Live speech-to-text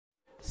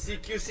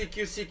CQ,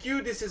 CQ,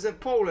 CQ, this is a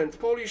Poland,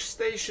 Polish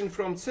station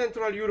from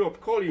Central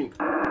Europe calling.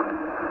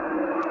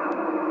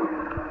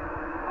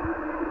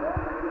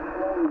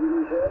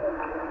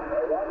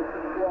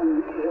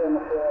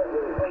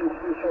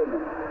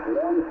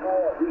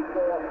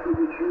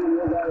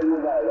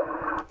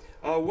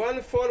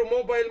 One for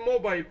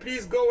mobile,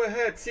 please go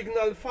ahead,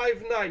 signal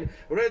 5-9,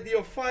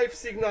 radio 5,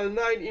 signal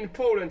 9 in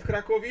Poland,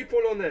 Krakowi,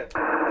 Polone.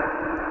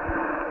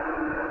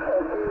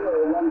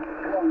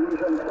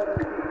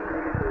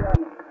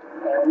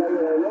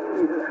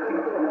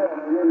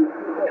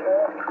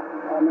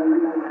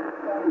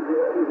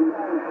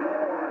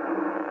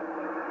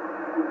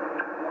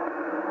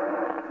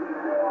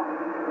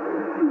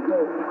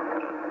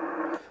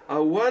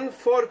 One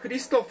for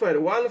Christopher,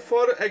 one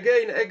for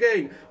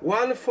again,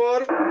 one for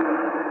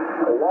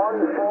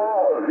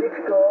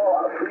Victor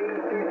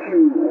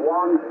 322,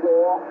 one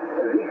for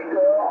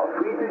Victor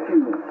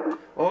 322.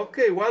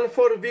 Okay, one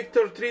for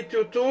Victor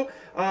 322,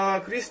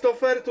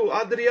 Christopher to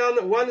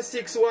Adrian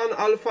 161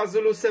 Alpha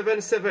Zulu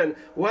 77,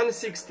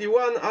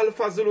 161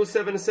 Alpha Zulu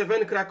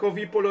 77,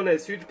 Krakowi, Polone,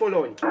 Sud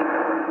Pologne.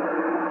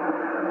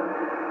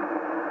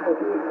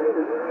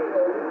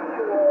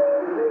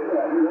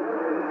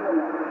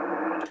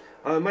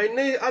 My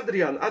name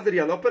Adrian,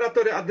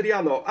 operator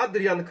Adriano,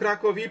 Adrian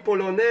Krakowi,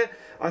 Polone,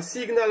 a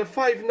signal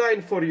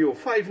 5-9 for you,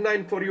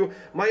 5-9 for you.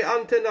 My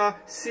antenna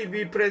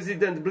CB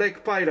President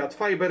Black Pirate,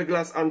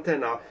 fiberglass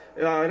antenna,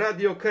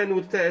 radio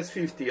Kenwood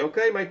TS50,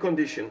 okay, my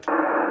condition. Okay,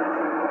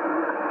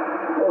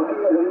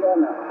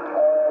 Adriana,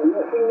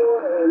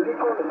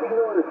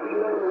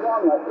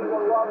 your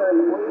signal 1, and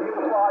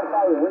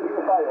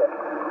radio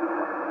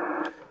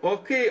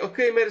 5.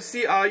 Okay,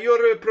 merci.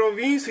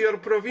 Your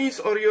province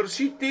or your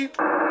city?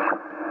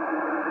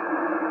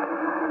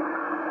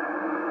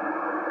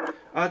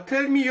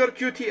 Tell me your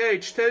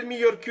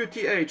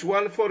QTH,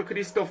 one for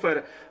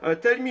Christopher.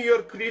 Tell me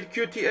your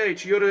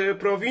QTH, your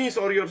province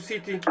or your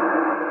city.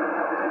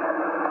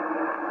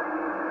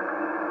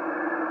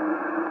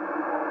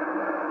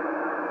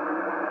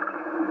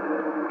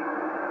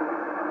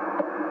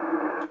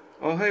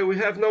 Oh hey, we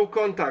have no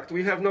contact.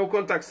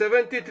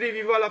 73,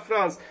 viva la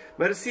France.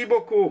 Merci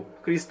beaucoup,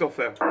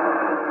 Christopher.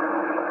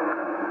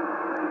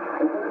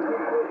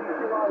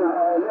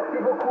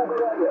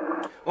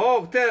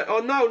 Oh,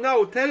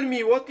 now, tell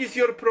me, what is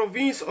your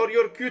province or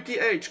your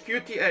QTH?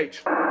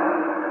 QTH.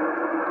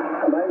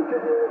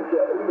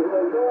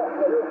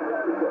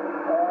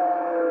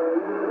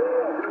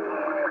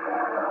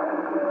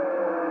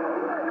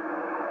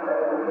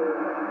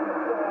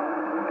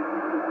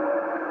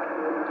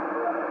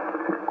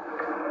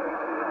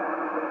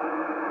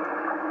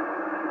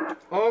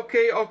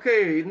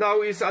 Okay,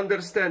 now is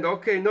understand.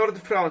 Okay, North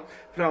France.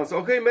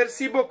 Okay,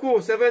 merci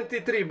beaucoup,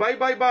 73.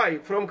 Bye,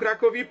 from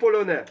Krakowi,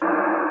 Polone.